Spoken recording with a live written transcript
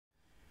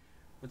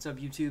What's up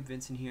YouTube,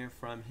 Vincent here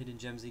from Hidden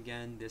Gems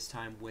again, this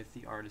time with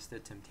the artist The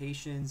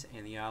Temptations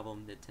and the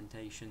album The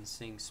Temptations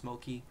Sing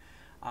Smokey.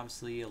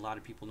 Obviously a lot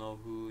of people know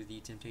who The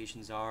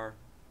Temptations are,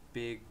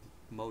 big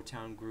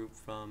Motown group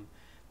from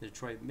the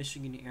Detroit,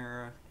 Michigan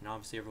era, and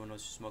obviously everyone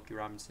knows who Smokey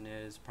Robinson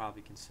is,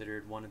 probably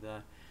considered one of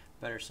the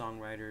better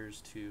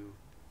songwriters to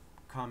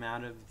come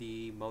out of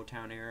the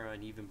Motown era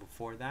and even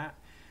before that.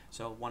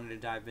 So wanted to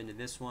dive into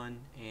this one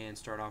and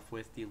start off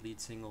with the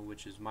lead single,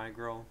 which is My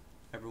Girl.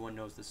 Everyone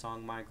knows the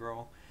song My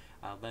Girl,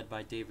 led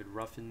by David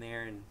Ruffin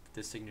there, and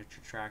the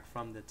signature track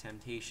from the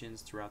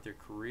Temptations throughout their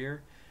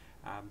career.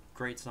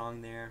 Great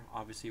song there,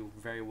 obviously a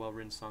very well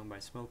written song by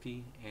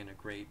Smokey, and a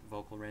great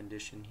vocal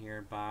rendition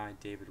here by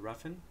David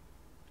Ruffin.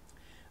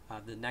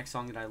 The next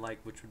song that I like,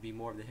 which would be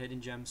more of the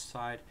Hidden Gems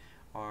side,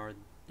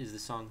 is the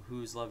song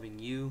Who's Loving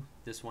You.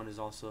 This one is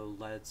also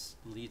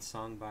lead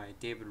song by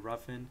David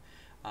Ruffin.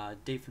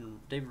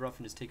 David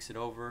Ruffin just takes it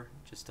over,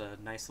 just a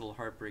nice little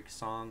heartbreak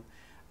song.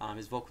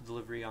 His vocal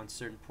delivery on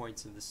certain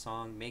points of the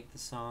song make the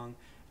song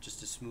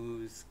just a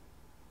smooth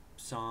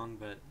song,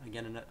 but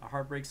again a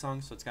heartbreak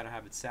song, so it's got to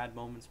have its sad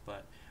moments,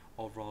 but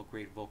overall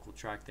great vocal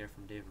track there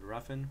from David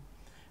Ruffin.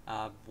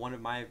 One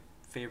of my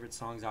favorite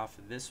songs off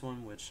of this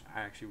one, which I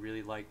actually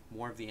really like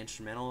more of the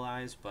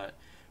instrumentalized, but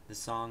the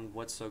song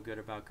What's So Good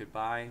About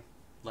Goodbye,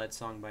 led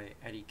song by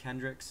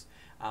Kendricks,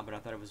 but I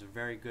thought it was a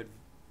very good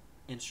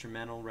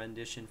instrumental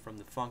rendition from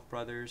the Funk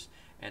Brothers,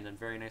 and a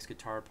very nice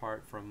guitar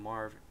part from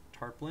Marv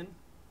Tarplin.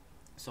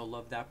 So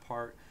loved that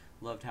part,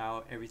 loved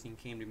how everything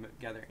came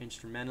together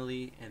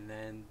instrumentally, and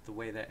then the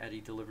way that Eddie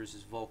delivers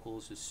his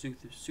vocals is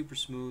super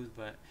smooth,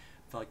 but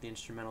I felt like the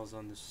instrumentals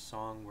on this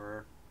song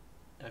were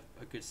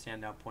a good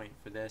standout point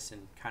for this,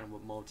 and kind of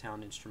what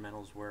Motown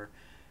instrumentals were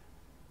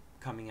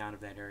coming out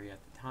of that area at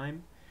the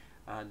time.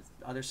 The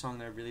other song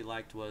that I really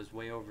liked was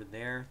Way Over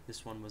There.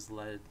 This one was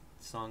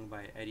sung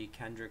by Eddie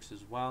Kendricks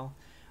as well.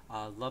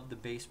 Loved the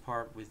bass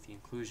part with the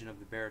inclusion of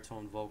the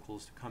baritone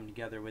vocals to come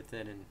together with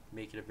it and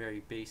make it a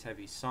very bass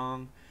heavy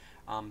song.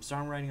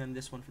 Songwriting on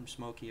this one from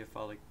Smokey I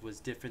felt like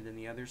was different than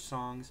the other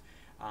songs.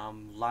 A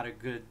lot of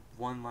good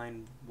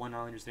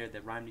one-liners there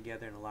that rhyme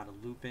together, and a lot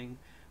of looping,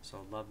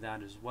 so love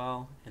that as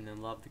well. And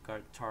then love the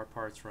guitar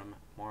parts from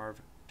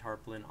Marv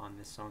Tarplin on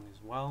this song as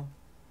well.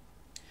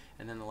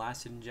 And then the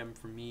last hidden gem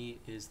for me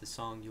is the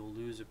song You'll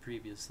Lose a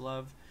Previous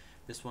Love.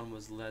 This one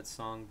was led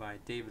song by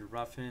David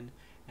Ruffin,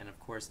 and of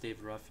course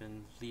David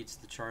Ruffin leads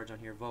the charge on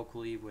here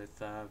vocally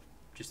with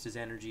just his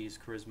energy, his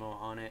charisma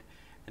on it.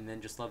 And then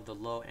just love the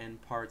low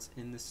end parts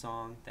in the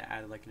song that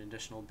added like an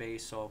additional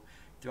bass. So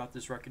throughout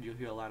this record you'll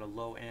hear a lot of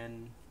low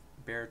end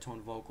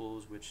baritone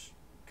vocals, which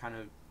kind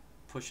of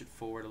push it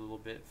forward a little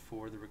bit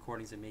for the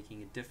recordings and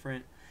making it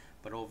different.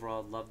 But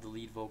overall love the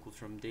lead vocals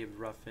from David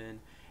Ruffin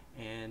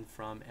and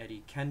from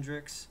Eddie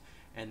Kendricks,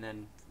 and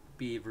then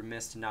be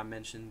remiss to not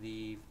mention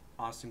the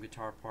awesome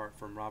guitar part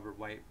from Robert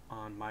White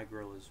on My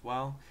Girl as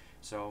well.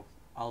 So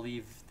I'll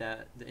leave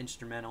the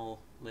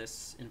instrumental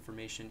lists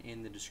information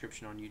in the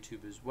description on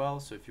YouTube as well,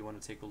 so if you want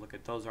to take a look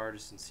at those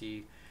artists and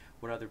see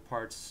what other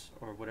parts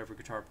or whatever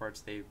guitar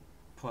parts they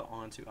put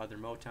onto other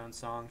Motown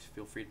songs,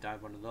 feel free to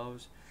dive onto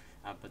those.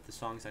 But the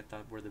songs I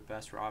thought were the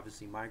best were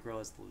obviously My Girl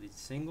as the lead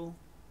single,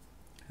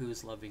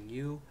 Who's Loving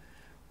You,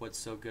 What's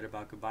So Good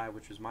About Goodbye,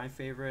 which was my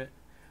favorite,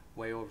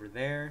 Way Over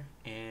There,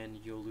 and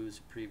You'll Lose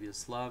a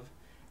Previous Love.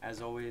 As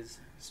always,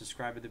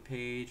 subscribe to the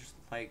page,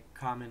 like,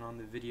 comment on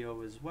the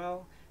video as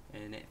well,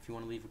 and if you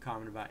want to leave a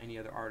comment about any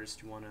other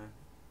artist you want to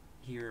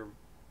hear,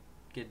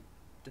 get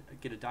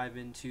a dive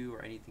into,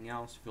 or anything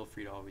else, feel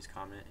free to always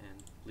comment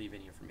and leave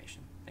any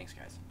information. Thanks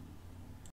guys.